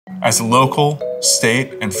As local,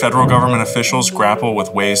 state, and federal government officials grapple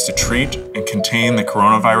with ways to treat and contain the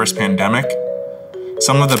coronavirus pandemic,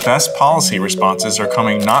 some of the best policy responses are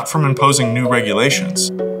coming not from imposing new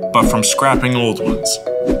regulations, but from scrapping old ones.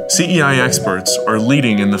 CEI experts are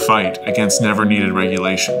leading in the fight against never-needed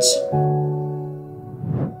regulations.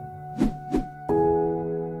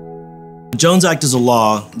 The Jones Act is a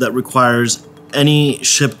law that requires any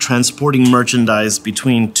ship transporting merchandise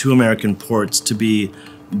between two American ports to be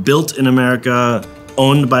built in America,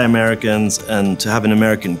 owned by Americans, and to have an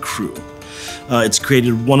American crew. It's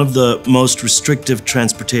created one of the most restrictive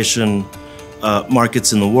transportation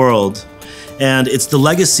markets in the world, and it's the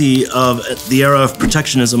legacy of the era of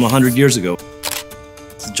protectionism 100 years ago.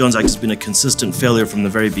 The Jones Act has been a consistent failure from the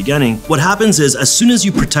very beginning. What happens is, as soon as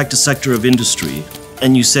you protect a sector of industry,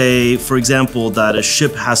 and you say, for example, that a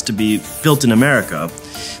ship has to be built in America,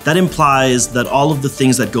 that implies that all of the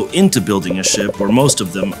things that go into building a ship, or most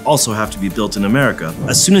of them, also have to be built in America.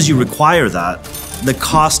 As soon as you require that, the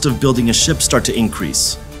cost of building a ship start to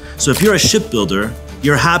increase. So if you're a shipbuilder,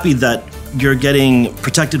 you're happy that you're getting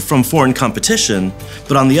protected from foreign competition,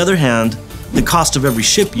 but on the other hand, the cost of every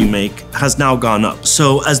ship you make has now gone up.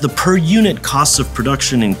 So as the per unit costs of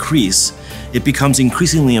production increase, it becomes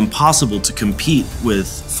increasingly impossible to compete with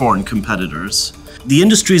foreign competitors. The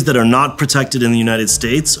industries that are not protected in the United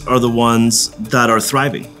States are the ones that are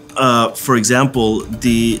thriving. For example,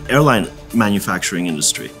 the airline manufacturing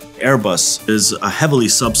industry. Airbus is a heavily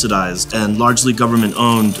subsidized and largely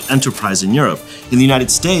government-owned enterprise in Europe. In the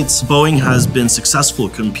United States, Boeing has been successful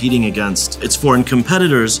competing against its foreign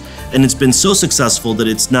competitors, and it's been so successful that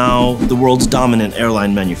it's now the world's dominant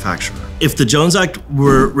airline manufacturer. If the Jones Act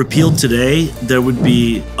were repealed today, there would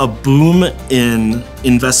be a boom in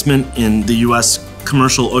investment in the US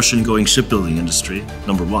commercial ocean-going shipbuilding industry,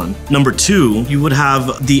 number one. Number two, you would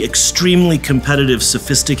have the extremely competitive,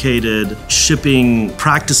 sophisticated shipping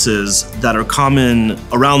practices that are common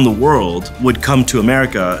around the world would come to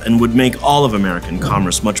America and would make all of American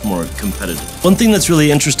commerce much more competitive. One thing that's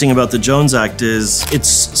really interesting about the Jones Act is its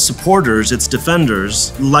supporters, its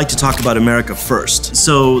defenders, like to talk about America first.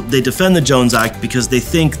 So they defend the Jones Act because they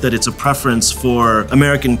think that it's a preference for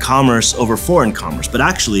American commerce over foreign commerce, but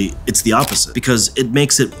actually it's the opposite, because it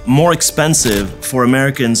makes it more expensive for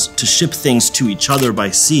Americans to ship things to each other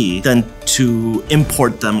by sea than to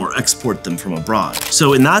import them or export them from abroad.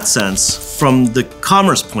 So in that sense, from the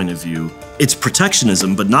commerce point of view, it's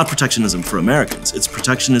protectionism, but not protectionism for Americans. It's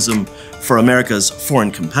protectionism for America's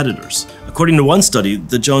foreign competitors. According to one study,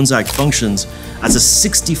 the Jones Act functions as a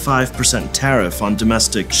 65% tariff on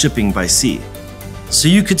domestic shipping by sea. So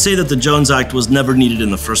you could say that the Jones Act was never needed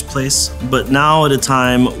in the first place, but now at a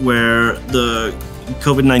time where the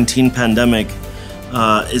COVID-19 pandemic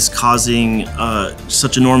is causing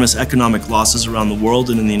such enormous economic losses around the world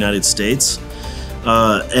and in the United States,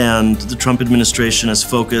 and the Trump administration is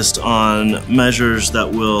focused on measures that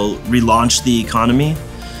will relaunch the economy,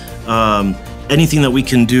 anything that we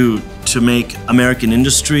can do to make American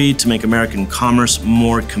industry, to make American commerce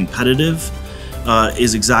more competitive,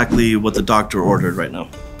 is exactly what the doctor ordered right now.